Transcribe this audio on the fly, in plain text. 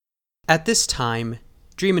At this time,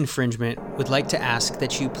 Dream Infringement would like to ask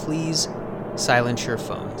that you please silence your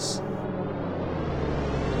phones.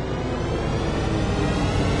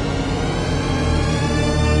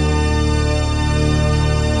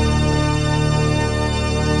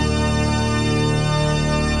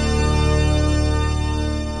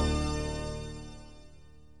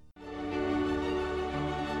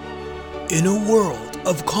 In a world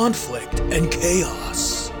of conflict and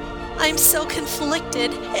chaos, I'm so conflicted.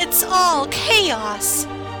 It's all chaos.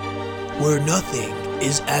 Where nothing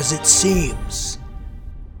is as it seems.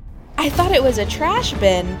 I thought it was a trash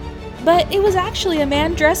bin, but it was actually a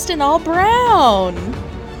man dressed in all brown.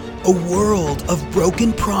 A world of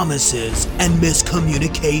broken promises and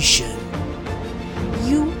miscommunication.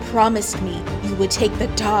 You promised me you would take the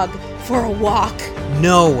dog for a walk.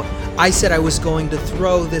 No, I said I was going to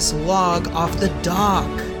throw this log off the dock.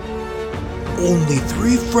 Only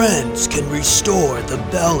 3 friends can restore the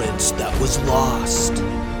balance that was lost.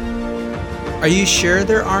 Are you sure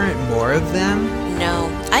there aren't more of them? No,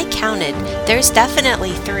 I counted. There's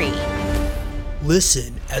definitely 3.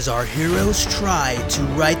 Listen as our heroes try to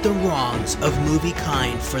right the wrongs of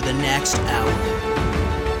moviekind for the next hour.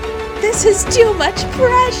 This is too much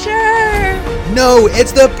pressure! No,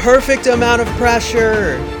 it's the perfect amount of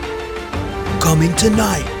pressure! Coming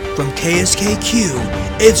tonight from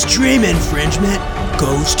KSKQ, it's Dream Infringement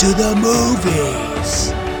Goes to the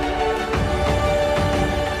Movies.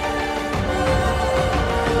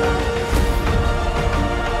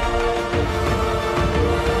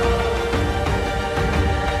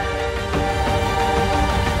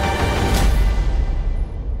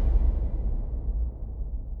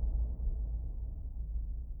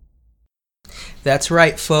 That's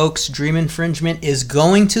right, folks. Dream Infringement is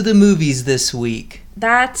going to the movies this week.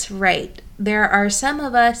 That's right. There are some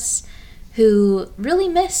of us who really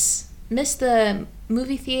miss the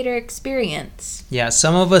movie theater experience. Yeah,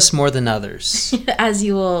 some of us more than others. As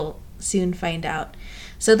you will soon find out.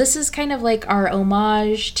 So this is kind of like our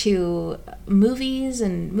homage to movies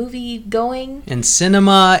and movie going. And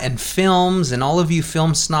cinema and films, and all of you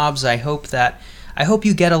film snobs, I hope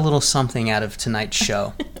you get a little something out of tonight's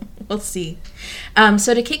show. We'll see.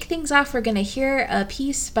 So to kick things off, we're going to hear a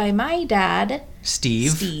piece by my dad,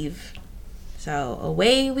 Steve. So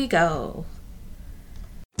away we go.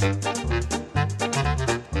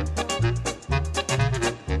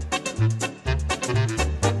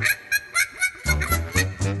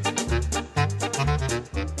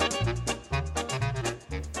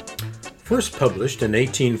 First published in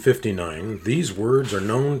 1859, these words are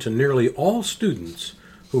known to nearly all students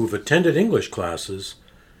who have attended English classes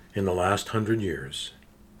in the last 100 years.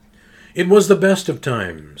 It was the best of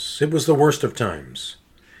times. It was the worst of times.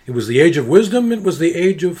 It was the age of wisdom. It was the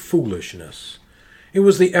age of foolishness. It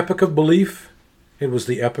was the epoch of belief. It was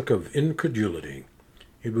the epoch of incredulity.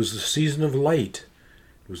 It was the season of light.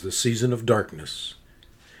 It was the season of darkness.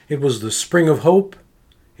 It was the spring of hope.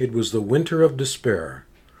 It was the winter of despair.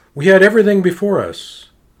 We had everything before us.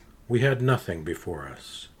 We had nothing before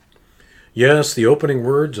us. Yes, the opening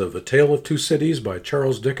words of A Tale of Two Cities by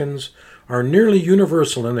Charles Dickens are nearly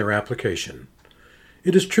universal in their application.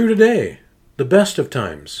 It is true today, the best of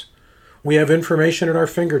times. We have information at our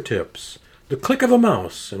fingertips, the click of a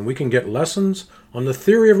mouse, and we can get lessons on the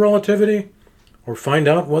theory of relativity or find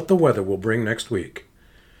out what the weather will bring next week.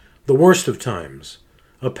 The worst of times,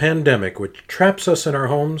 a pandemic which traps us in our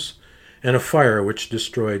homes and a fire which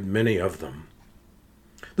destroyed many of them.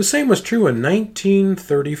 The same was true in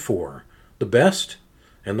 1934. The best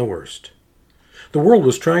and the worst. The world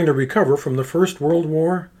was trying to recover from the First World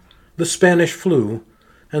War, the Spanish flu,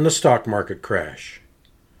 and the stock market crash.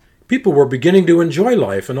 People were beginning to enjoy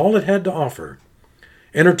life and all it had to offer.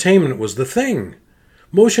 Entertainment was the thing.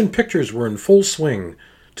 Motion pictures were in full swing.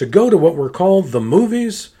 To go to what were called the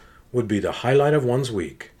movies would be the highlight of one's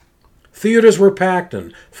week. Theaters were packed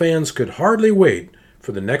and fans could hardly wait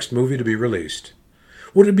for the next movie to be released.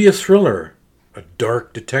 Would it be a thriller, a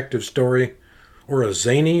dark detective story, or a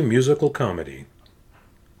zany musical comedy?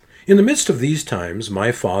 In the midst of these times,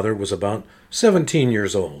 my father was about 17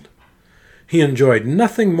 years old. He enjoyed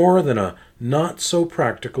nothing more than a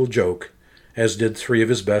not-so-practical joke, as did 3 of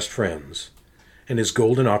his best friends, and his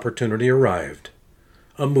golden opportunity arrived,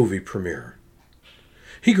 a movie premiere.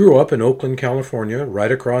 He grew up in Oakland, California,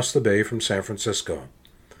 right across the bay from San Francisco.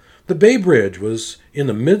 The Bay Bridge was in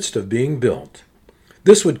the midst of being built.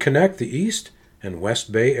 This would connect the East and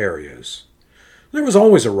West Bay areas. There was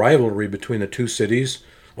always a rivalry between the two cities.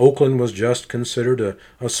 Oakland was just considered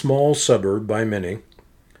a small suburb by many.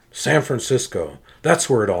 San Francisco, that's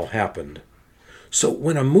where it all happened. So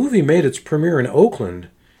when a movie made its premiere in Oakland,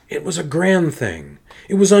 It was a grand thing.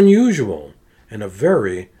 It was unusual, and a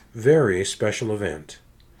very, very special event.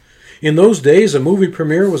 In those days, a movie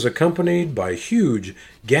premiere was accompanied by huge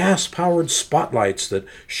gas-powered spotlights that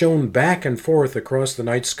shone back and forth across the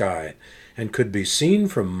night sky and could be seen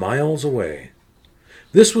from miles away.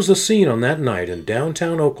 This was the scene on that night in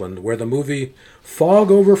downtown Oakland where the movie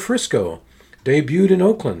Fog Over Frisco debuted in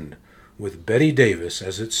Oakland with Bette Davis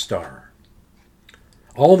as its star.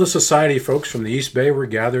 All the society folks from the East Bay were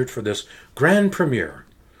gathered for this grand premiere.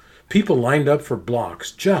 People lined up for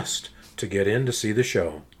blocks just to get in to see the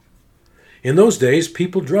show. In those days,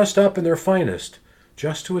 people dressed up in their finest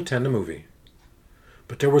just to attend a movie.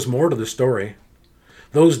 But there was more to the story.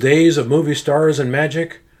 Those days of movie stars and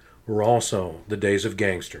magic were also the days of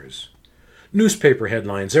gangsters. Newspaper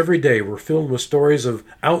headlines every day were filled with stories of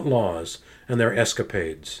outlaws and their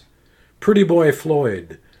escapades. Pretty Boy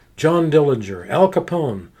Floyd, John Dillinger, Al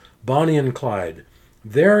Capone, Bonnie and Clyde,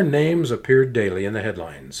 their names appeared daily in the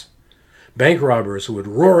headlines. Bank robbers who would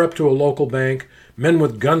roar up to a local bank, men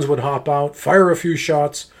with guns would hop out, fire a few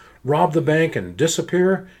shots, rob the bank, and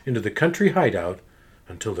disappear into the country hideout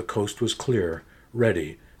until the coast was clear,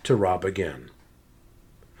 ready to rob again.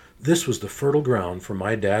 This was the fertile ground for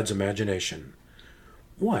my dad's imagination.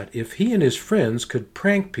 What if he and his friends could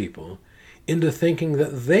prank people into thinking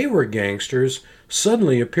that they were gangsters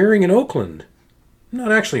suddenly appearing in Oakland?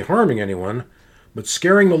 Not actually harming anyone, but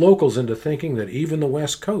scaring the locals into thinking that even the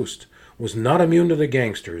West Coast was not immune to the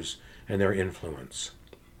gangsters and their influence.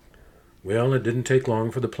 Well, it didn't take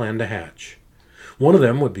long for the plan to hatch. One of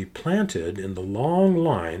them would be planted in the long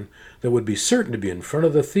line that would be certain to be in front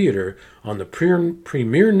of the theater on the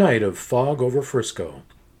premiere night of Fog Over Frisco.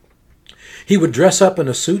 He would dress up in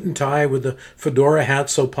a suit and tie with the fedora hat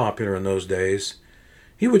so popular in those days.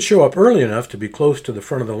 He would show up early enough to be close to the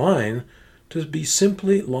front of the line to be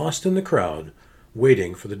simply lost in the crowd,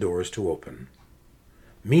 waiting for the doors to open.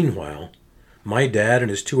 Meanwhile, my dad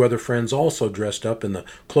and his two other friends also dressed up in the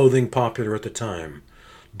clothing popular at the time.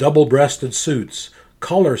 Double-breasted suits,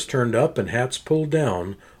 collars turned up and hats pulled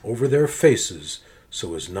down over their faces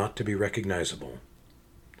so as not to be recognizable.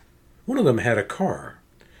 One of them had a car.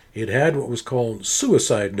 It had what was called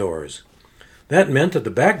suicide doors. That meant that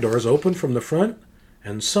the back doors opened from the front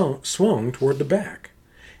and swung toward the back.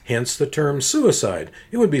 Hence the term suicide.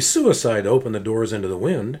 It would be suicide to open the doors into the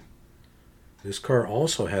wind. This car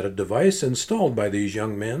also had a device installed by these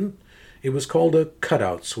young men. It was called a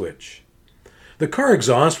cutout switch. The car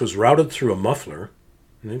exhaust was routed through a muffler,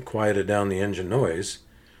 and it quieted down the engine noise.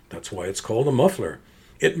 That's why it's called a muffler.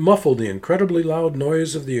 It muffled the incredibly loud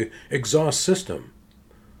noise of the exhaust system.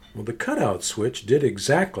 Well, the cutout switch did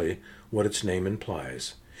exactly what its name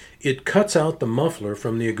implies. It cuts out the muffler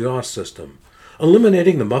from the exhaust system,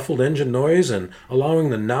 eliminating the muffled engine noise and allowing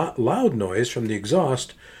the not loud noise from the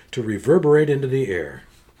exhaust to reverberate into the air.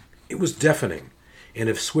 It was deafening, and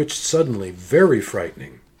if switched suddenly, very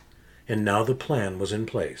frightening. And now the plan was in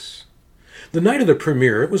place. The night of the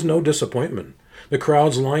premiere, it was no disappointment. The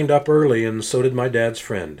crowds lined up early, and so did my dad's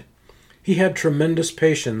friend. He had tremendous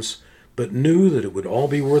patience, but knew that it would all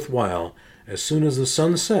be worthwhile as soon as the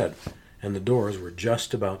sun set and the doors were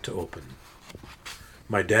just about to open.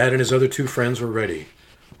 My dad and his other two friends were ready.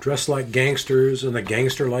 Dressed like gangsters in the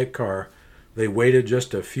gangster-like car, they waited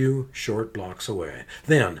just a few short blocks away.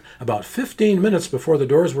 Then, about 15 minutes before the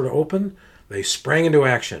doors were to open, they sprang into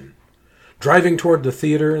action. Driving toward the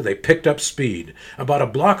theater, they picked up speed. About a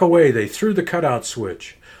block away, they threw the cutout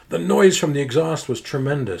switch. The noise from the exhaust was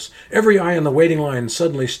tremendous. Every eye in the waiting line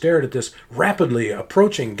suddenly stared at this rapidly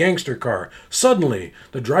approaching gangster car. Suddenly,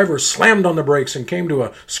 the driver slammed on the brakes and came to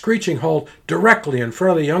a screeching halt directly in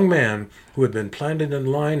front of the young man who had been planted in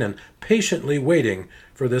line and patiently waiting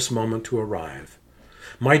for this moment to arrive.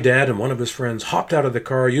 My dad and one of his friends hopped out of the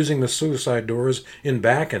car using the suicide doors in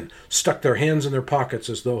back and stuck their hands in their pockets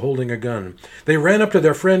as though holding a gun. They ran up to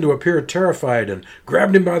their friend who appeared terrified and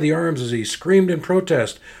grabbed him by the arms as he screamed in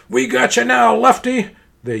protest. "We got you now, Lefty!"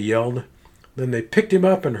 they yelled. Then they picked him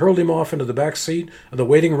up and hurled him off into the back seat of the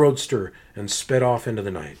waiting roadster and sped off into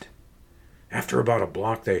the night. After about a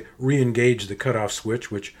block, they re-engaged the cutoff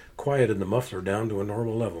switch, which quieted the muffler down to a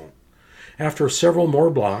normal level. After several more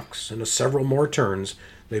blocks and several more turns,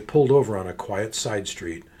 they pulled over on a quiet side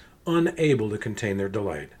street, unable to contain their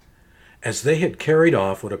delight, as they had carried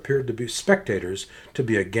off what appeared to be spectators to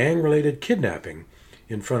be a gang-related kidnapping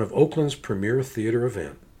in front of Oakland's premier theater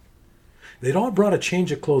event. They'd all brought a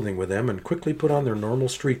change of clothing with them and quickly put on their normal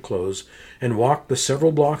street clothes and walked the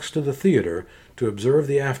several blocks to the theater to observe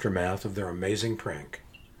the aftermath of their amazing prank.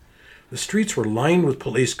 The streets were lined with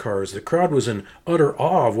police cars. The crowd was in utter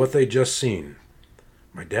awe of what they'd just seen.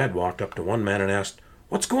 My dad walked up to one man and asked,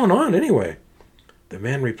 What's going on anyway?" The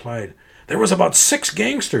man replied, "There was about 6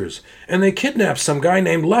 gangsters, and they kidnapped some guy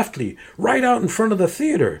named Lefty right out in front of the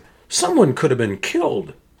theater. Someone could have been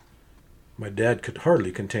killed." My dad could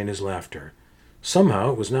hardly contain his laughter.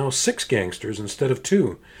 Somehow it was now 6 gangsters instead of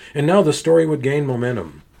 2, and now the story would gain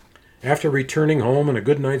momentum. After returning home and a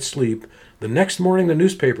good night's sleep, the next morning the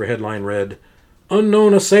newspaper headline read,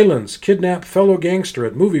 "Unknown assailants kidnap fellow gangster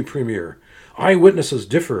at movie premiere. Eyewitnesses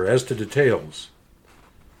differ as to details."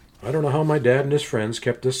 I don't know how my dad and his friends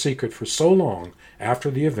kept this secret for so long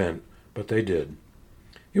after the event, but they did.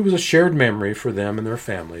 It was a shared memory for them and their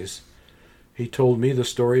families. He told me the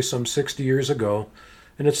story some 60 years ago,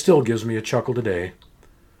 and it still gives me a chuckle today.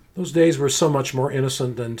 Those days were so much more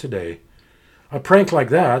innocent than today. A prank like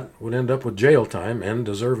that would end up with jail time, and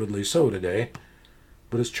deservedly so today.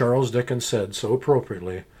 But as Charles Dickens said so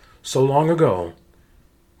appropriately, so long ago,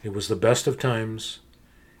 it was the best of times,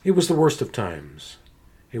 it was the worst of times,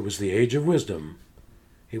 it was the age of wisdom,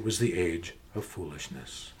 it was the age of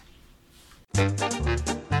foolishness.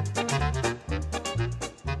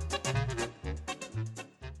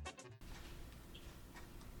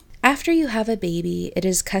 After you have a baby, it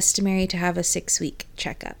is customary to have a 6-week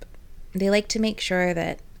checkup. They like to make sure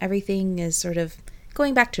that everything is sort of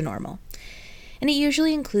going back to normal. And it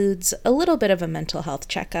usually includes a little bit of a mental health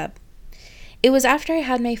checkup. It was after I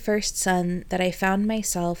had my first son that I found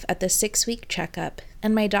myself at the 6-week checkup,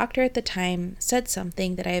 and my doctor at the time said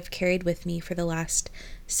something that I have carried with me for the last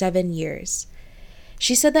 7 years.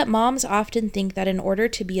 She said that moms often think that in order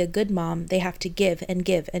to be a good mom, they have to give and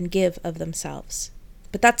give and give of themselves.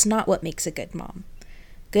 But that's not what makes a good mom.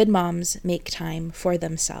 Good moms make time for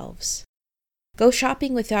themselves. Go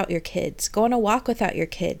shopping without your kids. Go on a walk without your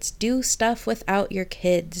kids. Do stuff without your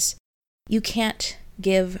kids. You can't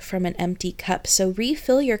give from an empty cup, so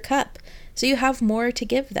refill your cup so you have more to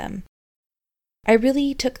give them. I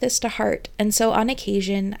really took this to heart, and so on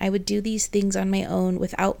occasion I would do these things on my own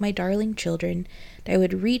without my darling children. I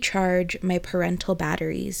would recharge my parental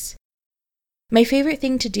batteries. My favorite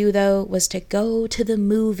thing to do, though, was to go to the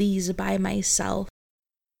movies by myself.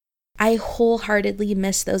 I wholeheartedly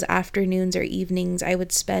miss those afternoons or evenings I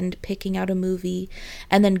would spend picking out a movie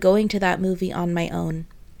and then going to that movie on my own.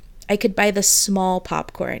 I could buy the small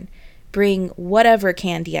popcorn, bring whatever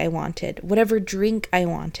candy I wanted, whatever drink I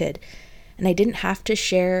wanted, and I didn't have to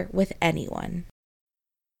share with anyone.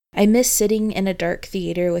 I miss sitting in a dark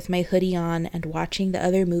theater with my hoodie on and watching the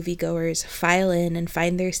other moviegoers file in and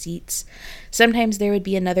find their seats. Sometimes there would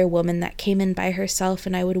be another woman that came in by herself,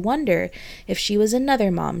 and I would wonder if she was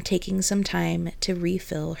another mom taking some time to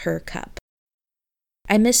refill her cup.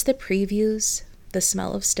 I miss the previews, the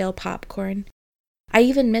smell of stale popcorn. I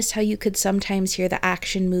even miss how you could sometimes hear the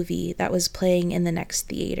action movie that was playing in the next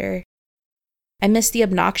theater. I miss the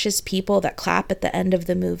obnoxious people that clap at the end of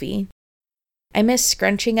the movie. I miss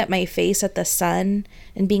scrunching up my face at the sun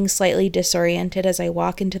and being slightly disoriented as I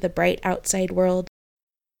walk into the bright outside world.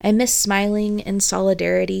 I miss smiling in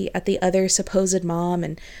solidarity at the other supposed mom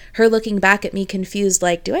and her looking back at me confused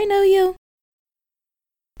like, "Do I know you?"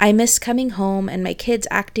 I miss coming home and my kids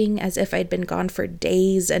acting as if I'd been gone for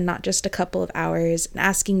days and not just a couple of hours and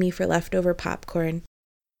asking me for leftover popcorn.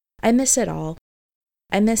 I miss it all.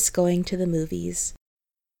 I miss going to the movies.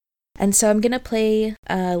 And so I'm going to play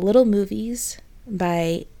Little Movies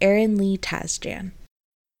by Aaron Lee Tasjan.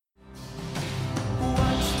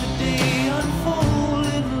 Watch the day unfold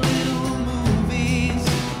in little movies,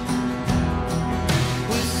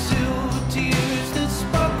 with silver tears that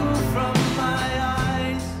sparkle from my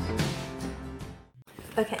eyes.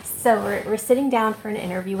 Okay, so we're sitting down for an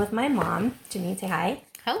interview with my mom. Janine, say hi.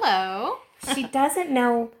 Hello. She doesn't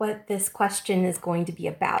know what this question is going to be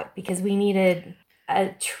about because we needed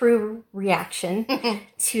a true reaction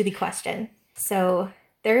to the question. So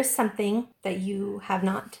there's something that you have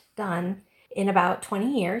not done in about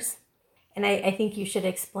 20 years, and I think you should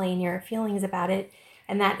explain your feelings about it,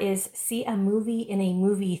 and that is see a movie in a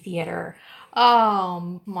movie theater.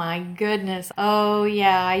 Oh my goodness. Oh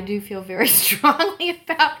yeah, I do feel very strongly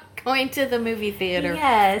about going to the movie theater.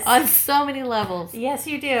 Yes. On so many levels. Yes,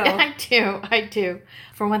 you do. I do.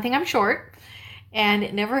 For one thing, I'm short, and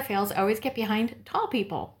it never fails. I always get behind tall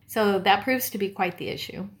people. So that proves to be quite the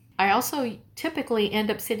issue. I also typically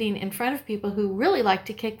end up sitting in front of people who really like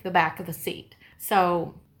to kick the back of the seat.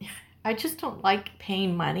 So I just don't like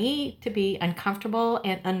paying money to be uncomfortable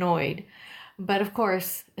and annoyed. But of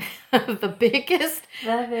course, the biggest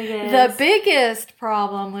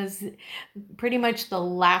problem was pretty much the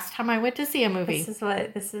last time I went to see a movie. This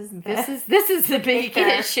is the big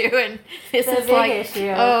issue, and this is like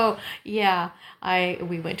issue. Oh yeah.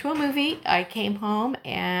 We went to a movie. I came home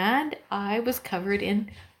and I was covered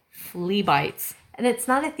in flea bites. And it's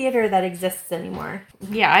not a theater that exists anymore.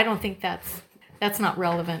 Yeah, I don't think that's not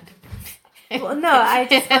relevant. Well, no,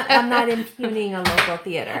 I'm not impugning a local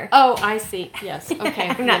theater. Oh, I see. Yes. Okay.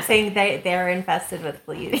 I'm not saying they're infested with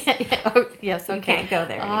fleas. Oh, yes. Okay. You can't go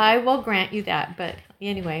there anymore. I will grant you that, but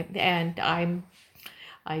anyway, and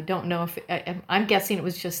I don't know if I'm guessing it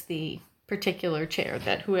was just the particular chair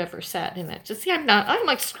that whoever sat in it. Just see, I'm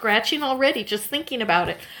like scratching already just thinking about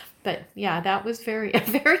it. But yeah, that was a very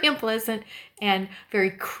unpleasant and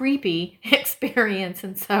very creepy experience.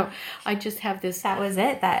 And so I just have this. That was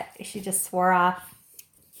it. That she just swore off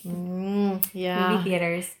movie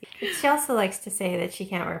theaters. She also likes to say that she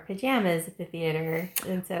can't wear pajamas at the theater.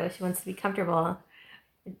 And so she wants to be comfortable.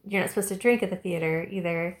 You're not supposed to drink at the theater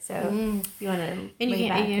either. So if you want to.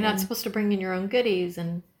 And you're not supposed to bring in your own goodies.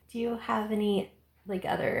 And do you have any like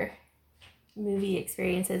other movie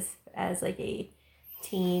experiences as like a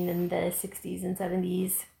teen in the 60s and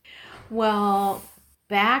 70s? Well,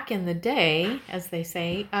 back in the day, as they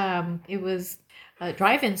say, it was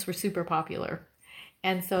drive-ins were super popular,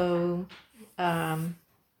 and so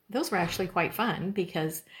those were actually quite fun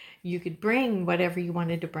because you could bring whatever you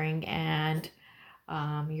wanted to bring, and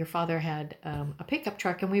your father had a pickup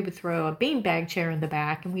truck, and we would throw a beanbag chair in the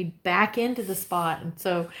back, and we'd back into the spot, and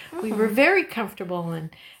so we were very comfortable, and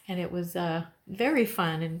it was very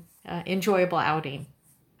fun and enjoyable outing.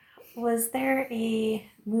 Was there a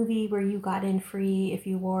movie where you got in free if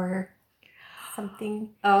you wore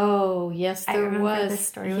something? Oh, yes, there was. I remember this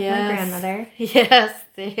story with my grandmother. Yes,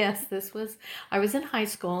 this was, I was in high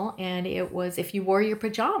school, and it was, if you wore your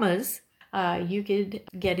pajamas, you could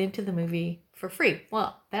get into the movie for free.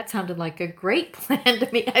 Well, that sounded like a great plan to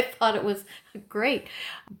me. I thought it was great.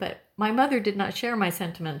 But my mother did not share my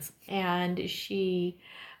sentiments, and she...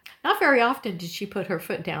 Not very often did she put her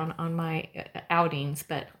foot down on my outings,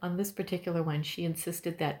 but on this particular one, she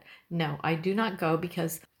insisted that, no, I do not go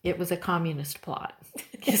because it was a communist plot.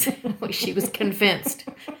 She was convinced.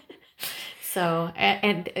 So,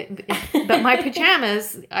 but my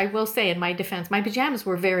pajamas, I will say in my defense, my pajamas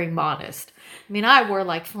were very modest. I mean, I wore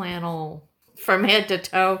like flannel from head to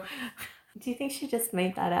toe. Do you think she just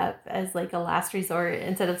made that up as like a last resort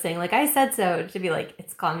instead of saying like, I said so, to be like,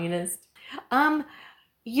 it's communist?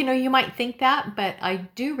 You know, you might think that, but I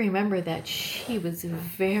do remember that she was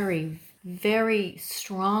very, very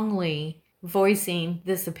strongly voicing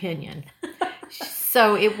this opinion.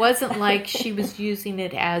 So it wasn't like she was using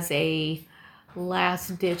it as a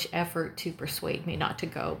last-ditch effort to persuade me not to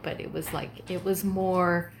go, but it was like, it was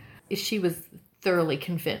more, she was thoroughly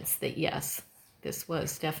convinced that yes, this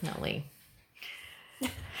was definitely,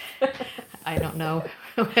 I don't know,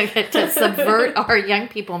 to subvert our young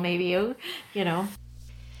people maybe, you know.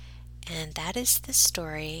 And that is the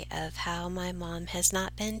story of how my mom has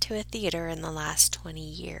not been to a theater in the last 20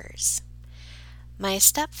 years. My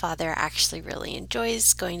stepfather actually really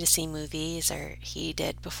enjoys going to see movies, or he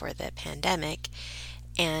did before the pandemic,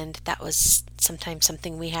 and that was sometimes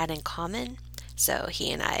something we had in common. So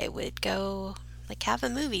he and I would go, like, have a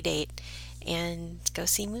movie date and go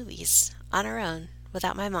see movies on our own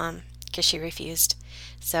without my mom, because she refused.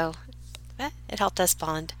 So it helped us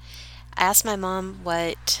bond. I asked my mom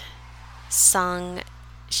what song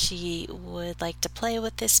she would like to play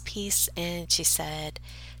with this piece, and she said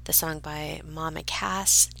the song by Mama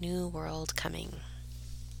Cass, New World Coming.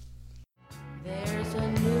 There's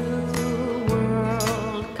a new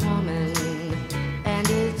world coming, and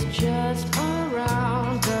it's just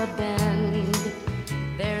around the bend.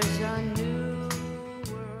 There's a new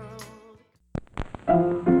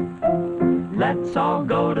world. Let's all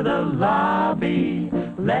go to the lobby.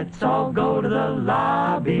 Let's all go to the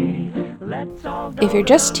lobby. Let's all go. If you're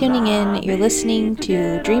just tuning in, you're listening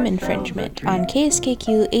to Dream Infringement on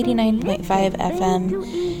KSKQ 89.5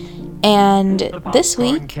 FM. And this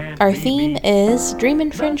week, our theme is Dream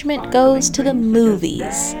Infringement Goes to the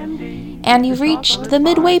Movies. And you've reached the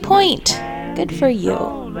midway point. Good for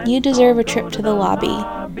you. You deserve a trip to the lobby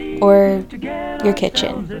or your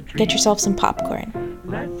kitchen. Get yourself some popcorn.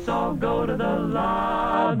 Let's all go to the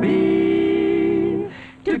lobby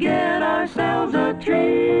to get ourselves a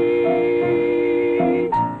treat.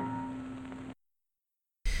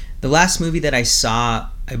 The last movie that I saw,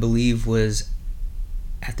 I believe, was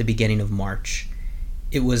at the beginning of March.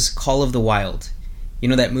 It was Call of the Wild. You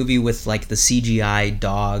know, that movie with like the CGI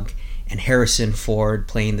dog and Harrison Ford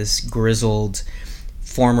playing this grizzled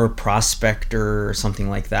former prospector or something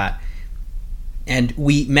like that. And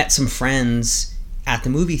we met some friends at the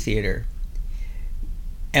movie theater.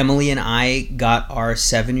 Emily and I got our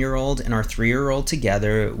 7-year-old and our 3-year-old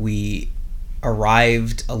together. We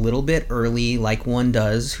arrived a little bit early, like one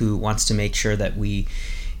does, who wants to make sure that we,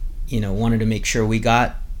 wanted to make sure we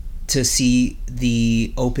got to see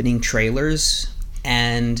the opening trailers.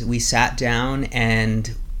 And we sat down,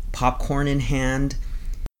 and popcorn in hand,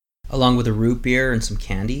 along with a root beer and some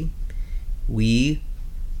candy, we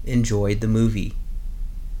enjoyed the movie.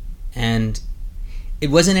 And it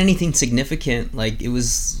wasn't anything significant. Like, it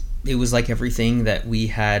was like everything that we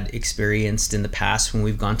had experienced in the past when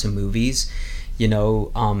we've gone to movies,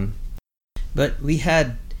 but we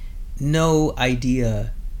had no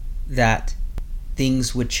idea that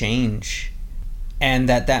things would change, and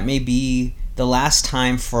that may be the last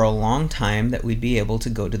time for a long time that we'd be able to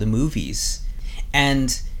go to the movies.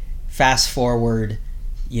 And fast forward,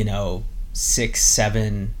 6,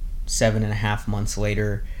 7.5 months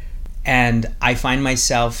later, and I find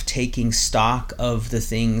myself taking stock of the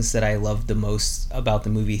things that I love the most about the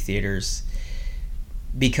movie theaters,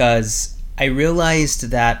 because I realized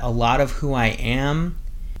that a lot of who I am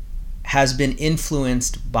has been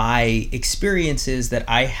influenced by experiences that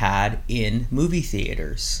I had in movie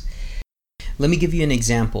theaters. Let me give you an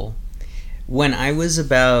example. When I was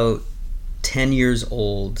about 10 years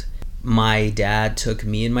old, my dad took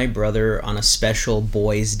me and my brother on a special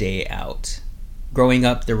boys' day out. Growing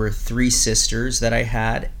up, there were 3 sisters that I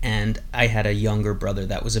had, and I had a younger brother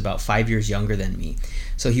that was about 5 years younger than me.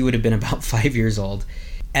 So he would have been about 5 years old.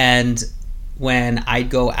 And when I'd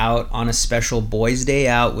go out on a special boys' day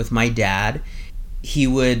out with my dad, he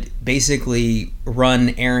would basically run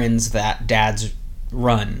errands that dads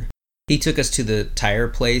run. He took us to the tire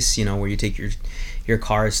place, where you take your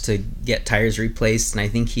cars to get tires replaced. And I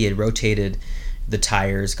think he had rotated the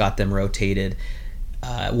tires, got them rotated.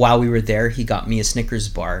 While we were there, he got me a Snickers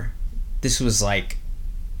bar. This was like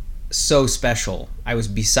so special. I was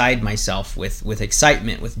beside myself with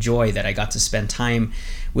excitement, with joy that I got to spend time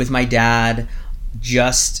with my dad,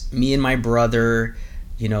 just me and my brother,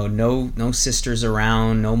 no sisters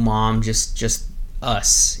around, no mom, just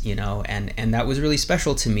us, and that was really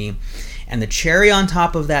special to me. And the cherry on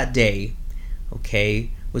top of that day,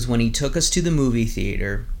 was when he took us to the movie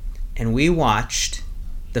theater and we watched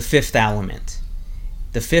The Fifth Element.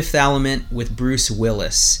 The Fifth Element with Bruce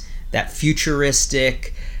Willis, that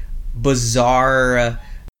futuristic, bizarre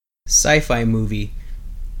sci-fi movie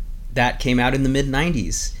that came out in the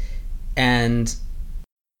mid-90s. And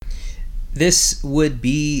this would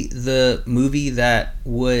be the movie that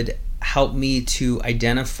would help me to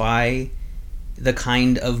identify the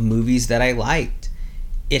kind of movies that I liked.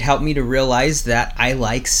 It helped me to realize that I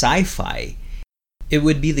like sci-fi. It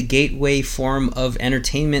would be the gateway form of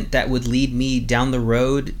entertainment that would lead me down the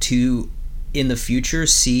road to, in the future,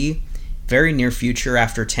 very near future,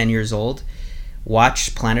 after 10 years old,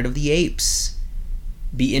 watch Planet of the Apes,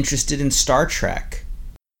 be interested in Star Trek.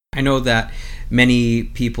 I know that many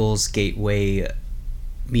people's gateway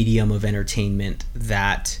medium of entertainment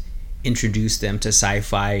that introduced them to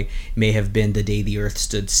sci-fi may have been The Day the Earth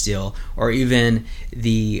Stood Still, or even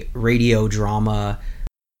the radio drama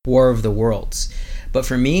War of the Worlds. But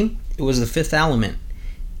for me, it was The Fifth Element.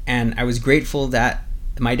 And I was grateful that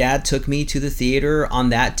my dad took me to the theater on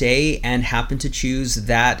that day and happened to choose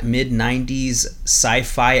that mid-90s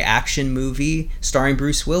sci-fi action movie starring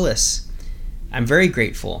Bruce Willis. I'm very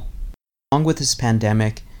grateful. Along with this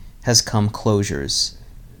pandemic has come closures.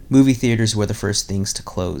 Movie theaters were the first things to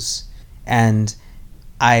close. And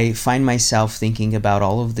I find myself thinking about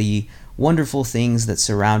all of the wonderful things that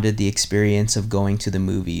surrounded the experience of going to the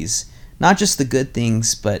movies. Not just the good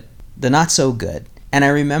things, but the not so good. And I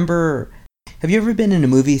remember, have you ever been in a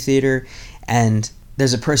movie theater and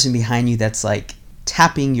there's a person behind you that's like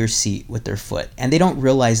tapping your seat with their foot and they don't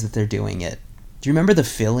realize that they're doing it? Do you remember the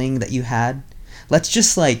feeling that you had? Let's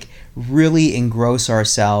just like really engross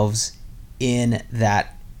ourselves in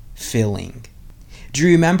that feeling. Do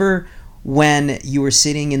you remember when you were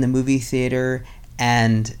sitting in the movie theater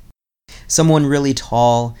and someone really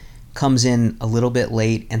tall comes in a little bit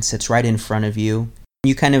late and sits right in front of you?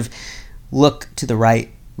 You kind of look to the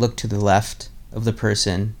right, look to the left of the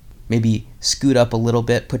person, maybe scoot up a little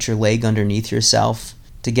bit, put your leg underneath yourself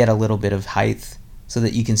to get a little bit of height so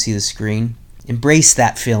that you can see the screen. Embrace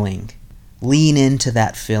that feeling. Lean into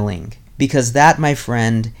that feeling. Because that, my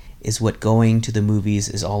friend, is what going to the movies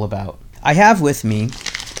is all about. I have with me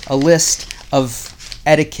a list of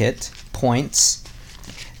etiquette points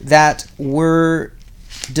that were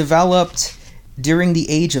developed during the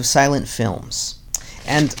age of silent films.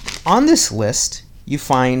 And on this list, you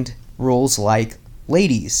find rules like,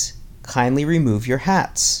 ladies, kindly remove your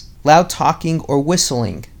hats. Loud talking or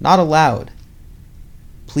whistling, not allowed.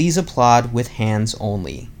 Please applaud with hands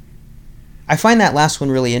only. I find that last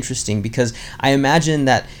one really interesting because I imagine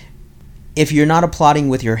that if you're not applauding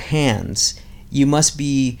with your hands, you must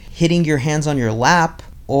be hitting your hands on your lap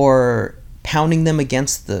or pounding them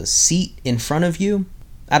against the seat in front of you.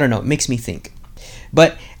 I don't know, it makes me think.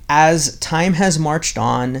 But as time has marched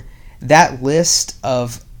on, that list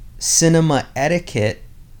of cinema etiquette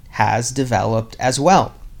has developed as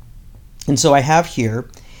well. And so I have here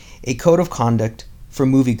a code of conduct for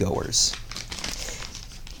moviegoers.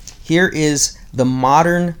 Here is the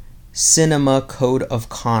Modern Cinema Code of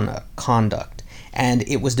Conduct, and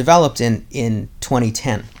it was developed in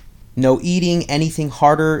 2010. No eating anything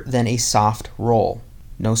harder than a soft roll.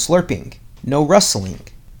 No slurping. No rustling.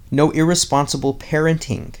 No irresponsible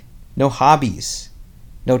parenting. No hobbies.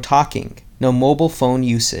 No talking. No mobile phone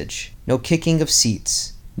usage. No kicking of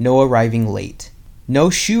seats. No arriving late. No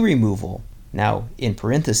shoe removal. Now, in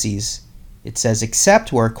parentheses, it says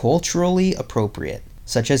except where culturally appropriate,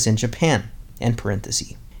 such as in Japan, end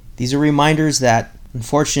parenthesis. These are reminders that,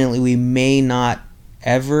 unfortunately, we may not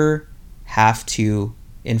ever have to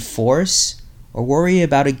enforce or worry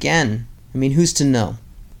about again. I mean, who's to know?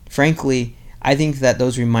 Frankly, I think that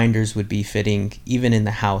those reminders would be fitting even in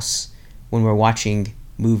the house when we're watching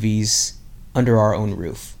movies under our own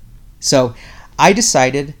roof. So I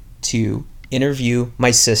decided to interview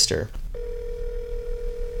my sister.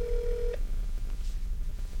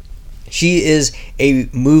 She is a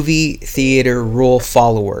movie theater rule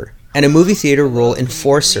follower and a movie theater rule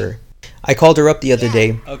enforcer. I called her up the other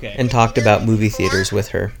day and talked about movie theaters with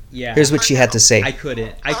her. Yeah. Here's what she had to say. I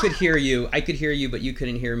couldn't. I could hear you, but you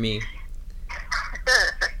couldn't hear me.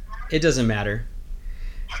 It doesn't matter.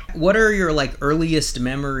 What are your earliest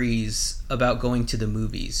memories about going to the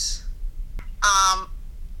movies?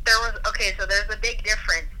 There's a big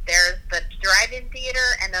difference. There's the drive-in theater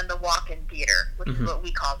and then the walk-in theater, which is what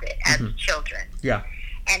we called it as children. Yeah.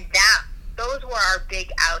 And those were our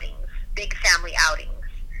big outings, big family outings.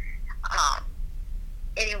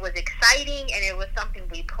 And it was exciting, and it was something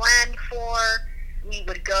we planned for. We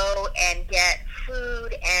would go and get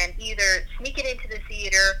food and either sneak it into the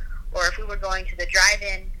theater, or if we were going to the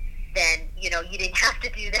drive-in, then, you didn't have to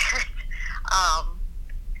do that.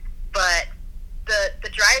 But the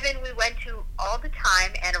drive-in we went to all the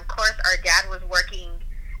time, and of course our dad was working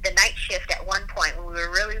the night shift at one point when we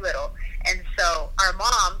were really little. And so our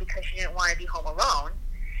mom, because she didn't want to be home alone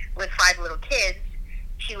with 5 little kids,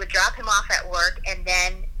 she would drop him off at work, and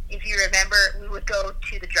then, if you remember, we would go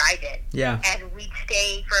to the drive-in. Yeah. And we'd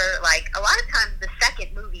stay for, a lot of times the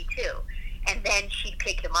second movie, too. And then she'd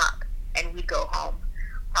pick him up, and we'd go home.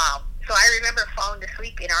 So I remember falling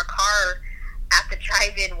asleep in our car at the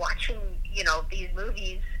drive-in watching, these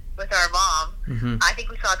movies with our mom. Mm-hmm. I think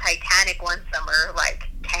we saw Titanic one summer,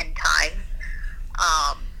 10 times.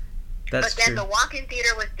 That's but then true. the walk-in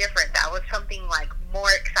theater was different. That was something, more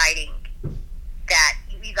exciting, that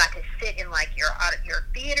you got to sit in your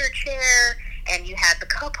theater chair, and you had the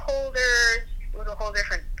cup holders. It was a whole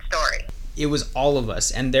different story. It was all of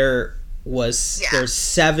us, and there's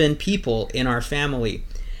 7 people in our family.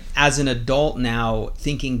 As an adult now,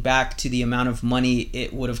 thinking back to the amount of money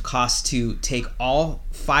it would have cost to take all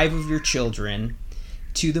 5 of your children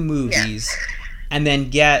to the movies, and then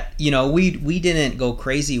get, we didn't go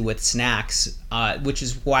crazy with snacks, which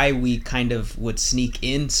is why we kind of would sneak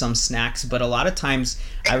in some snacks. But a lot of times,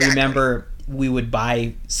 I remember we would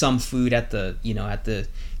buy some food at the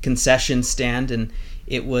concession stand, and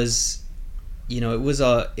it was,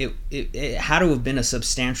 it had to have been a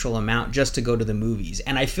substantial amount just to go to the movies.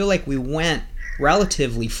 And I feel like we went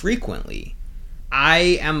relatively frequently.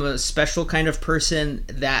 I am a special kind of person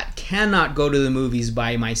that cannot go to the movies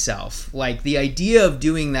by myself. The idea of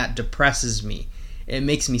doing that depresses me. It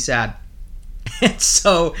makes me sad. And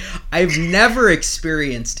so I've never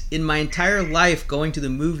experienced in my entire life going to the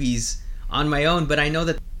movies on my own, but I know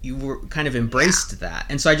that you were kind of embraced that.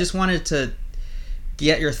 And so I just wanted to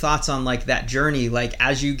get your thoughts on that journey,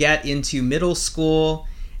 as you get into middle school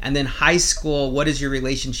and then high school, what is your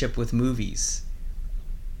relationship with movies?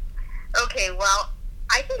 Okay, well,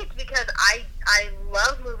 I think it's because I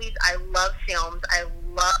love movies, I love films, I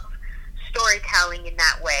love storytelling in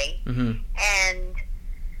that way. Mm-hmm. And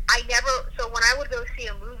so when I would go see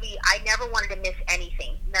a movie, I never wanted to miss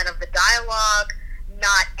anything. None of the dialogue,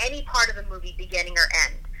 not any part of the movie, beginning or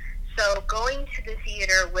end. So going to the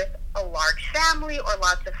theater with a large family or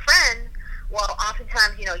lots of friends, well,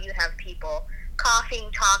 oftentimes, you have people coughing,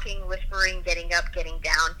 talking, whispering, getting up, getting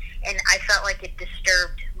down, and I felt like it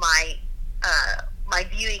disturbed my my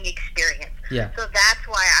viewing experience. Yeah. So that's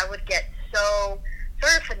why I would get so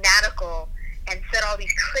sort of fanatical and set all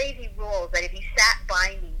these crazy rules that if you sat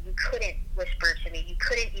by me, you couldn't whisper to me, you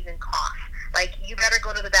couldn't even cough. Like, you better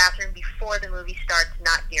go to the bathroom before the movie starts,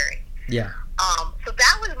 not during. Yeah. So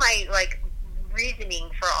that was my, like, reasoning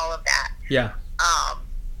for all of that. Yeah.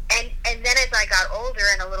 And then as I got older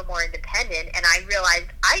and a little more independent, and I realized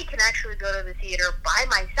I can actually go to the theater by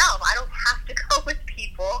myself. I don't have to go with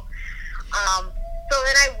people. So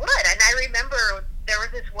then I would. And I remember there was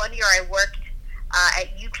this one year I worked at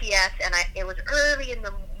UPS, and it was early in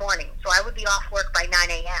the morning, so I would be off work by 9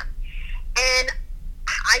 a.m. And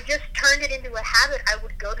I just turned it into a habit. I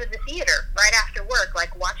would go to the theater right after work,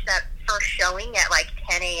 like watch that first showing at like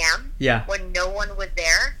 10 a.m. Yeah. when no one was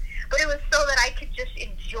there. But it was so that I could just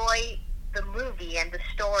enjoy the movie and the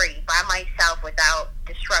story by myself without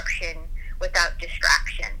disruption, without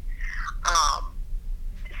distraction.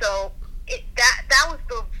 So that was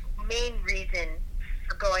the main reason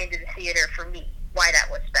for going to the theater for me, why that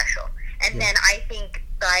was special. And then I think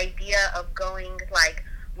the idea of going like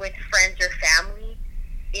with friends or family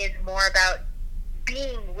is more about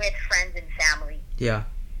being with friends and family. Yeah.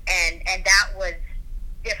 And that was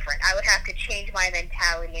different. I would have to change my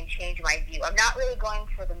mentality and change my view. I'm not really going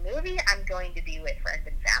for the movie. I'm going to be with friends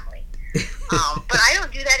and family. But I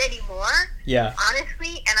don't do that anymore. Yeah.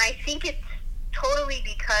 Honestly, and I think it's totally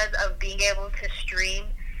because of being able to stream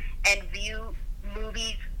and view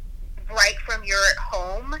movies right from your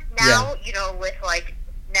home now, you know, with like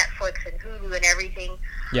Netflix and Hulu and everything.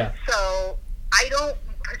 Yeah. So I don't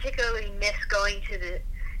particularly miss going to the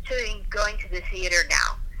theater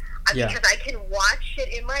now. Because I can watch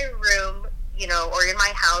it in my room, you know, or in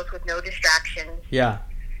my house with no distractions. Yeah.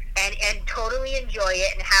 And totally enjoy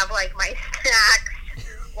it and have like my snacks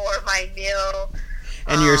or my meal.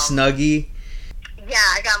 And your Snuggie. Yeah,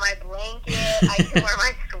 I got my blanket. I can wear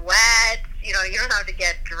my sweats. You know, you don't have to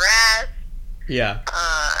get dressed. Yeah.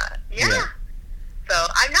 Yeah. So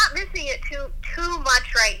I'm not missing it too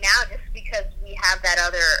much right now, just because we have that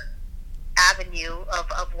other avenue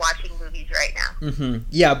of watching movies right now. Mm-hmm.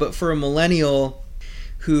 Yeah, but for a millennial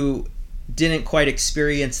who didn't quite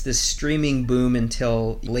experience this streaming boom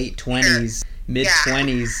until late 20s, mid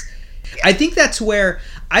 20s, I think that's where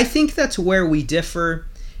we differ,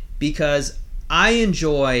 because I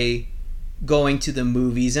enjoy going to the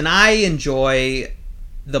movies and I enjoy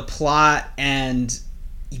the plot and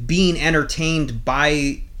being entertained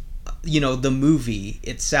by, you know, the movie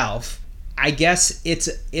itself. I guess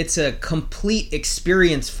it's a complete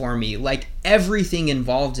experience for me, like everything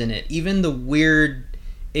involved in it, even the weird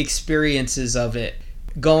experiences of it,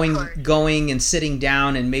 going and sitting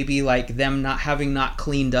down and maybe like them not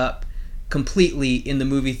cleaned up completely in the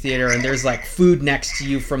movie theater, and there's like food next to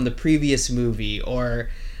you from the previous movie, or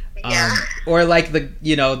like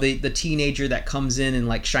the teenager that comes in and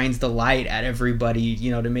like shines the light at everybody, you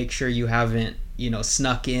know, to make sure you haven't, you know,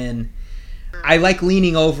 snuck in. I like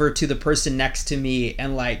leaning over to the person next to me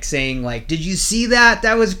and like saying like, did you see that?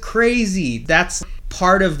 That was crazy. That's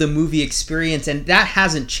part of the movie experience, and that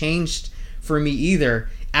hasn't changed for me either.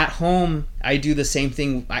 At home, I do the same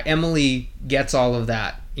thing. Emily gets all of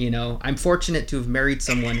that, you know. I'm fortunate to have married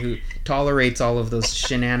someone who tolerates all of those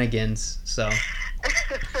shenanigans, so.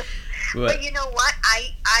 But you know what?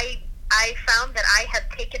 I found that I have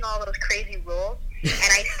taken all those crazy rules and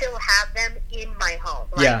I still have them in my home.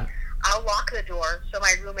 Like, I'll lock the door so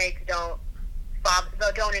my roommates don't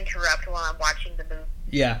interrupt while I'm watching the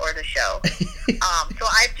movie or the show. So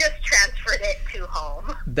I've just transferred it to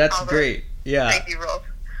home. That's great. Yeah. Crazy rules.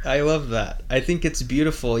 I love that. I think it's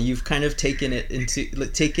beautiful. You've kind of taken it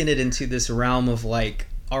into this realm of like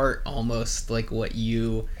art, almost like what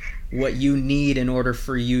you need in order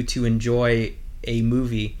for you to enjoy a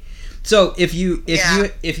movie. So if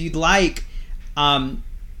you'd like,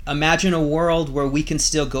 imagine a world where we can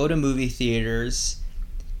still go to movie theaters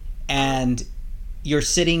and you're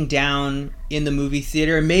sitting down in the movie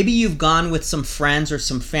theater. Maybe you've gone with some friends or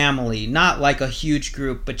some family, not like a huge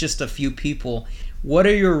group, but just a few people. What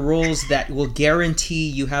are your rules that will guarantee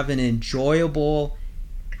you have an enjoyable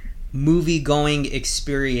movie-going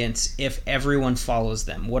experience if everyone follows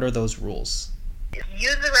them? What are those rules?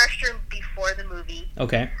 Use the restroom before the movie.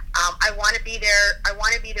 Okay. I want to be there. I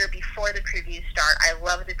want to be there before the previews start. I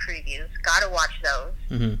love the previews. Got to watch those.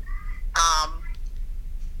 Mm-hmm.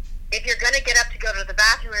 If you're going to get up to go to the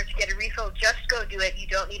bathroom or to get a refill, just go do it. You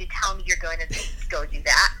don't need to tell me you're going to go do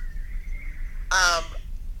that.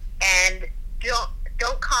 And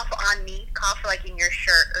don't cough on me. Cough like in your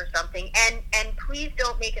shirt or something. And please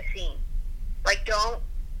don't make a scene. Like, don't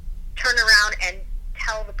turn around and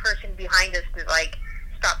tell the person behind us to, like,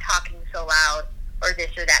 stop talking so loud or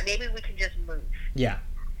this or that. Maybe we can just move. Yeah.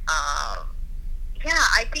 Yeah,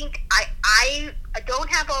 I think I don't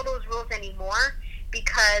have all those rules anymore,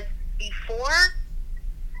 because before,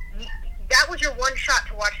 that was your one shot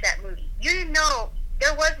to watch that movie. You didn't know,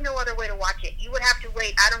 there was no other way to watch it. You would have to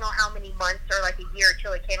wait, I don't know how many months or like a year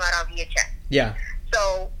till it came out on VHS. Yeah.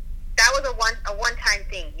 So that was a one-time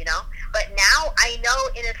thing, you know? But now I know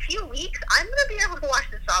in a few weeks I'm going to be able to watch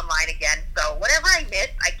this online again. So whatever I miss,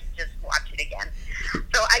 I can just watch it again.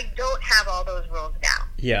 So I don't have all those rules now.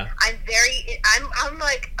 Yeah. I'm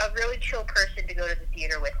like a really chill person to go to the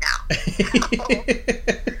theater with now.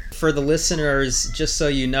 For the listeners, just so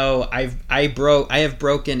you know, I have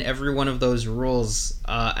broken every one of those rules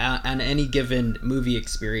on any given movie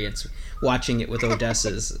experience, watching it with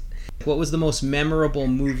Odessa's. What was the most memorable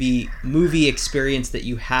movie experience that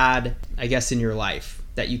you had, I guess, in your life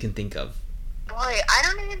that you can think of? Boy, I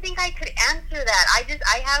don't even think I could answer that.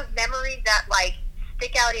 I have memories that like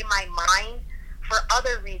stick out in my mind for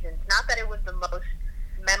other reasons. Not that it was the most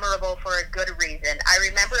memorable for a good reason. I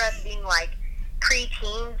remember us being like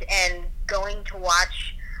pre-teens and going to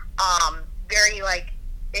watch very like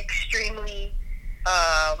extremely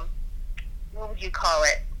what would you call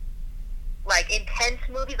it? Like intense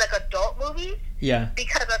movies, like adult movies. Yeah.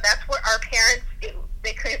 Because that's what our parents do.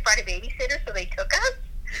 They couldn't find a babysitter, so they took us.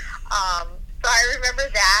 So I remember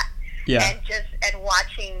that. Yeah. And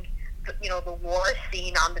watching, the war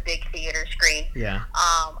scene on the big theater screen. Yeah.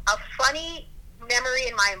 A funny memory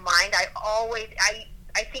in my mind,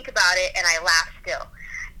 I think about it and I laugh still,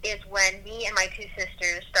 is when me and my two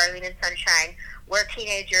sisters, Starlene and Sunshine, we're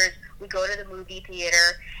teenagers, we go to the movie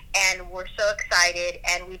theater, and we're so excited,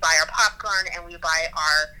 and we buy our popcorn, and we buy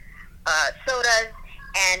our sodas,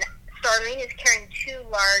 and Starlene is carrying 2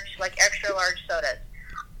 large, like extra large sodas.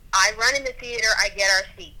 I run in the theater, I get our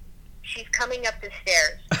seat. She's coming up the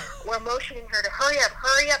stairs. We're motioning her to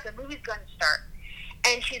hurry up, the movie's going to start.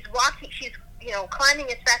 And she's walking, she's, climbing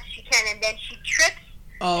as fast as she can, and then she trips,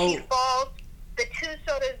 she falls, the 2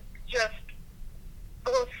 sodas just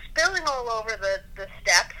go spilling all over the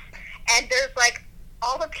steps, and there's like,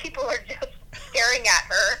 all the people are just staring at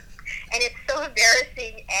her, and it's so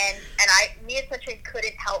embarrassing, and me and Sunshine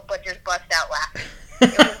couldn't help but just bust out laughing.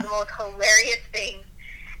 It was the most hilarious thing,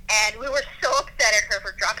 and we were so upset at her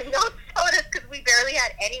for dropping those sodas, because we barely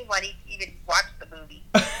had any money to even watch the movie.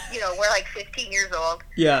 We're like 15 years old.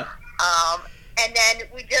 Yeah. And then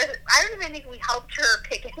I don't even think we helped her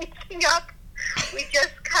pick anything up. We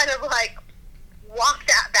just kind of like walked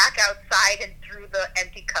back outside and threw the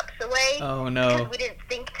empty cups away. Oh no! Because we didn't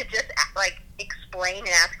think to just like explain and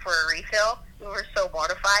ask for a refill. We were so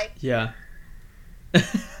mortified. Yeah.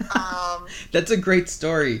 That's a great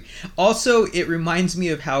story. Also, it reminds me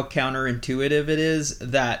of how counterintuitive it is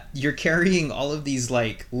that you're carrying all of these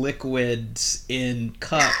like liquids in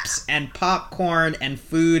cups and popcorn and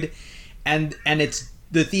food, and it's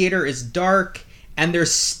the theater is dark. And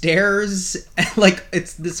there's stairs, like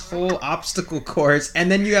it's this whole obstacle course,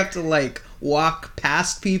 and then you have to like walk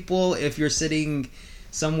past people if you're sitting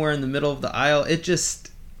somewhere in the middle of the aisle. It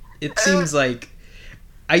seems like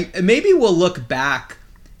maybe we'll look back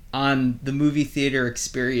on the movie theater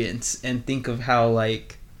experience and think of how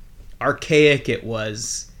like archaic it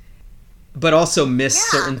was, but also miss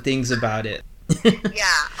certain things about it.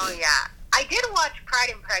 Yeah. I did watch Pride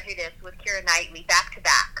and Prejudice with Keira Knightley back to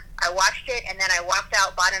back. I watched it, and then I walked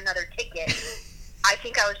out, bought another ticket. I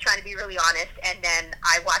think I was trying to be really honest, and then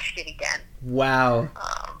I watched it again. Wow.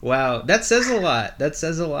 Wow. That says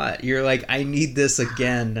a lot. You're like, I need this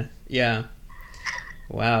again. Yeah.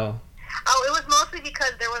 Wow. Oh, it was mostly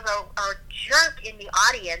because there was a jerk in the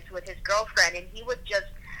audience with his girlfriend, and he was just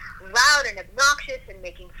loud and obnoxious and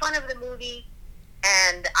making fun of the movie.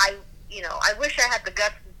 And I wish I had the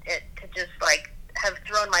guts to just like have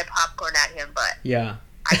thrown my popcorn at him, but yeah.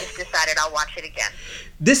 I just decided I'll watch it again.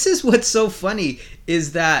 This is what's so funny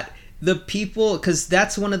is that the people, because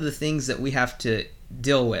that's one of the things that we have to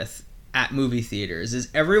deal with at movie theaters, is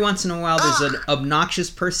every once in a while there's an obnoxious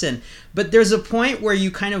person, but there's a point where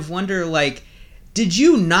you kind of wonder, like, did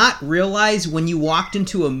you not realize when you walked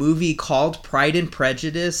into a movie called Pride and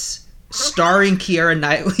Prejudice starring Keira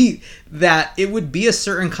Knightley that it would be a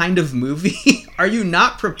certain kind of movie? Are you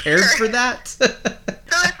not prepared for that? So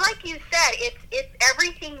it's like you said, it's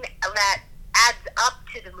everything that adds up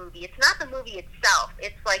to the movie. It's not the movie itself.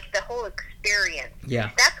 It's like the whole experience. Yeah.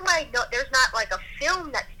 That's why there's not like a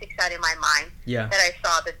film that sticks out in my mind that I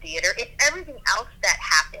saw at the theater. It's everything else that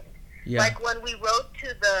happened. Yeah. Like when we rode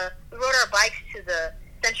our bikes to the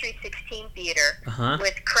Century 16 Theater Uh-huh.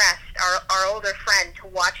 with Crest, our older friend, to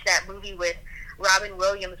watch that movie with Robin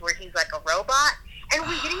Williams where he's like a robot. And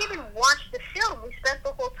we didn't even watch the film. We spent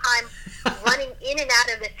the whole time running in and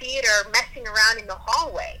out of the theater, messing around in the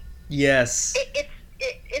hallway. Yes.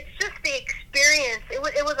 It's just the experience. It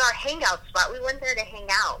was our hangout spot. We went there to hang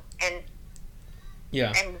out and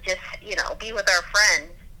just, be with our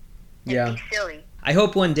friends and be silly. I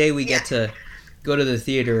hope one day we get to go to the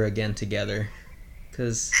theater again together,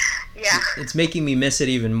 because it's making me miss it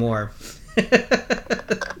even more.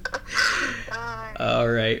 All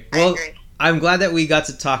right. Well, I'm glad that we got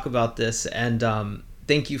to talk about this, and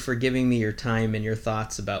thank you for giving me your time and your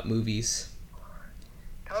thoughts about movies.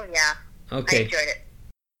 Oh, yeah. Okay. I enjoyed it.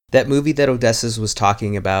 That movie that Odessa's was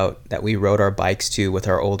talking about, that we rode our bikes to with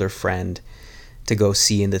our older friend to go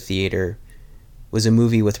see in the theater, was a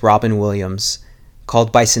movie with Robin Williams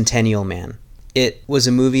called Bicentennial Man. It was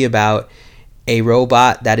a movie about a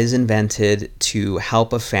robot that is invented to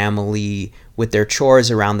help a family with their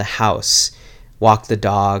chores around the house, walk the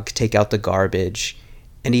dog, take out the garbage,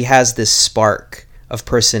 and he has this spark of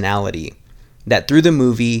personality that through the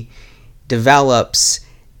movie develops,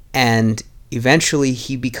 and eventually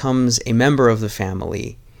he becomes a member of the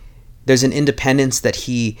family. There's an independence that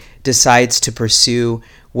he decides to pursue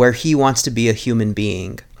where he wants to be a human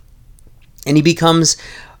being. And he becomes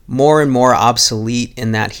more and more obsolete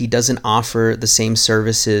in that he doesn't offer the same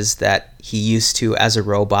services that he used to as a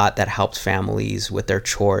robot that helped families with their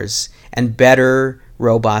chores. And better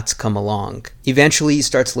robots come along. Eventually he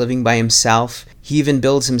starts living by himself. He even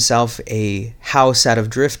builds himself a house out of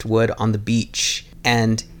driftwood on the beach.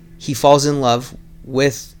 And he falls in love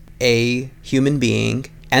with a human being.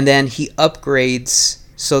 And then he upgrades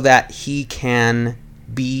so that he can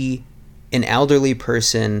be an elderly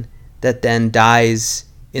person that then dies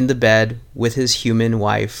in the bed with his human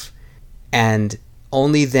wife. And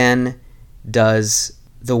only then does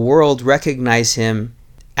the world recognize him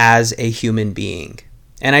as a human being.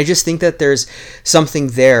 And I just think that there's something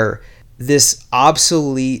there, this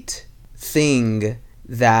obsolete thing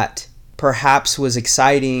that perhaps was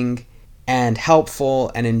exciting and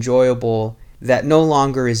helpful and enjoyable that no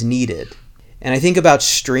longer is needed. And I think about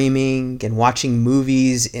streaming and watching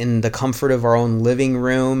movies in the comfort of our own living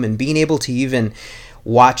room and being able to even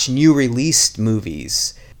watch new released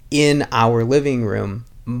movies in our living room.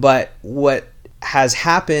 But what has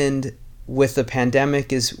happened with the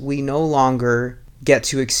pandemic is we no longer get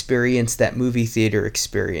to experience that movie theater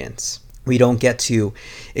experience. We don't get to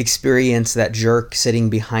experience that jerk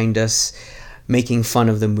sitting behind us making fun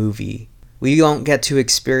of the movie. We don't get to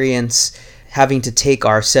experience having to take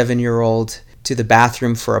our 7-year-old to the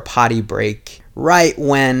bathroom for a potty break right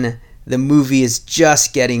when the movie is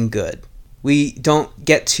just getting good. We don't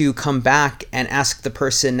get to come back and ask the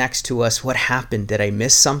person next to us, what happened? Did I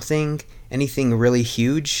miss something? Anything really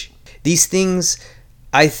huge? These things,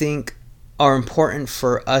 I think, are important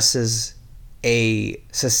for us as a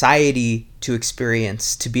society to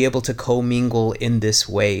experience, to be able to commingle in this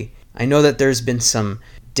way. I know that there's been some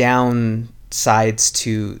downsides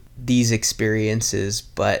to these experiences,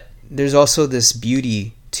 but there's also this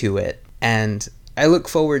beauty to it. And I look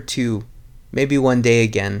forward to maybe one day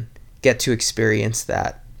again get to experience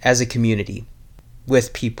that as a community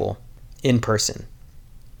with people in person.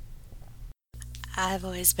 I've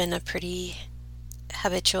always been a pretty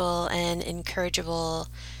habitual and encourageable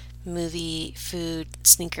movie, food,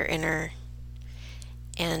 sneaker inner.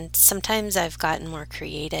 And sometimes I've gotten more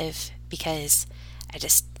creative because I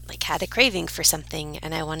just had a craving for something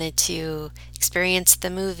and I wanted to experience the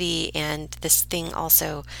movie and this thing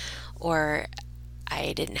also, or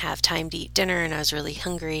I didn't have time to eat dinner and I was really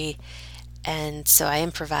hungry, and so I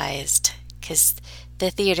improvised because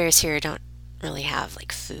the theaters here don't really have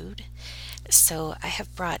food. So I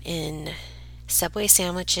have brought in Subway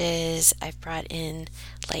sandwiches, I've brought in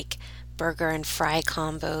burger and fry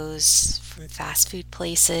combos from fast food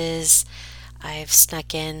places. I've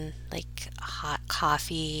snuck in hot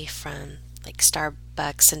coffee from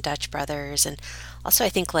Starbucks and Dutch Brothers, and also I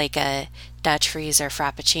think a Dutch freeze or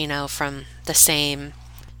Frappuccino from the same.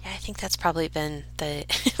 Yeah, I think that's probably been the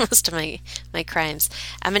most of my crimes.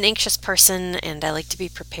 I'm an anxious person and I like to be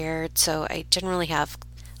prepared, so I generally have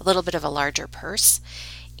a little bit of a larger purse,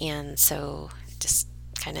 and so just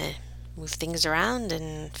kind of moved things around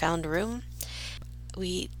and found room.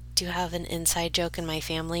 We do have an inside joke in my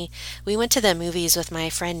family. We went to the movies with my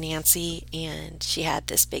friend Nancy, and she had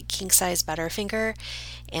this big king-size Butterfinger,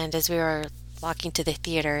 and as we were walking to the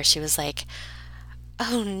theater, she was like,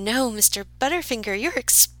 "Oh no, Mr. Butterfinger, you're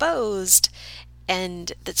exposed."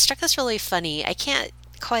 And that struck us really funny. I can't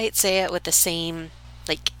quite say it with the same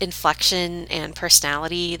like inflection and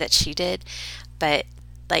personality that she did, but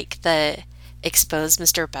like the expose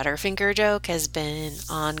Mr. Butterfinger joke has been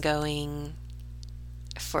ongoing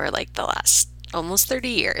for like the last almost 30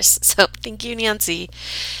 years. So thank you, Nancy.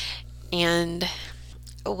 And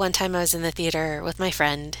one time I was in the theater with my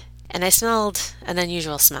friend and I smelled an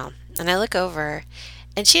unusual smell. And I look over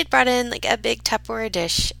and she had brought in like a big Tupperware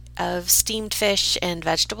dish of steamed fish and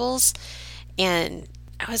vegetables. And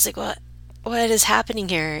I was like, what is happening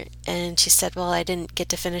here? And she said, well, I didn't get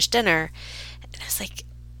to finish dinner. And I was like,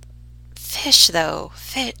 fish though,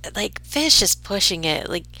 fish is pushing it.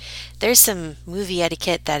 Like there's some movie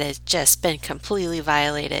etiquette that has just been completely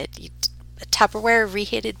violated. A Tupperware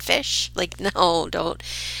reheated fish? Like, no,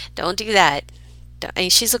 don't do that. I mean,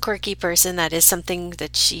 she's a quirky person. That is something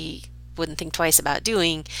that she wouldn't think twice about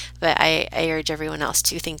doing, but I urge everyone else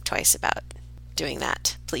to think twice about doing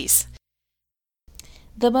that, please.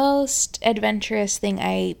 The most adventurous thing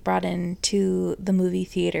I brought into the movie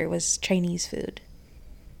theater was Chinese food.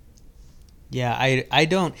 Yeah,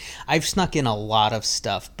 I've snuck in a lot of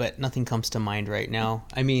stuff, but nothing comes to mind right now.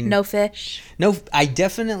 I mean, no fish? No, I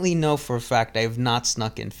definitely know for a fact I have not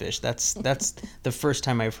snuck in fish. That's the first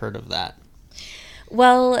time I've heard of that.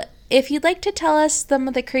 Well, if you'd like to tell us some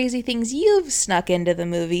of the crazy things you've snuck into the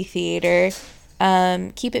movie theater,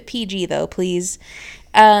 keep it PG though, please.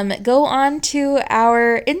 Go on to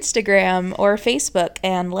our Instagram or Facebook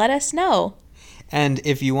and let us know. And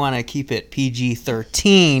if you want to keep it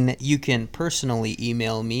PG-13, you can personally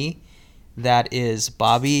email me. That is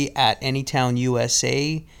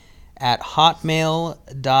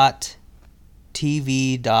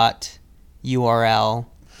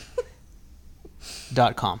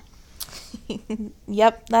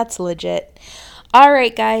Yep, that's legit. All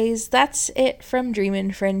right, guys, that's it from Dream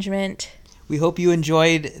Infringement. We hope you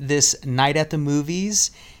enjoyed this night at the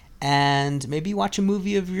movies and maybe watch a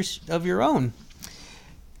movie of your own.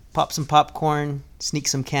 Pop some popcorn, sneak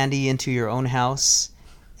some candy into your own house,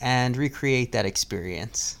 and recreate that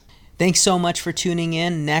experience. Thanks so much for tuning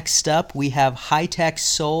in. Next up, we have High Tech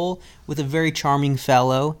Soul with a very charming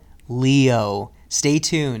fellow, Leo. Stay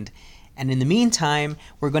tuned. And in the meantime,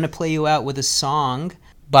 we're going to play you out with a song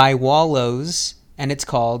by Wallows, and it's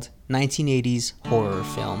called 1980s Horror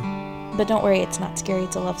Film. But don't worry, it's not scary,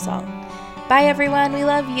 it's a love song. Bye, everyone. We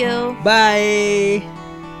love you. Bye.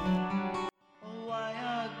 Why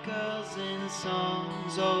are girls in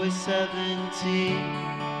songs always 17?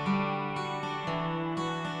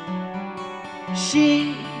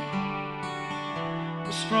 She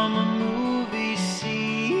was from a movie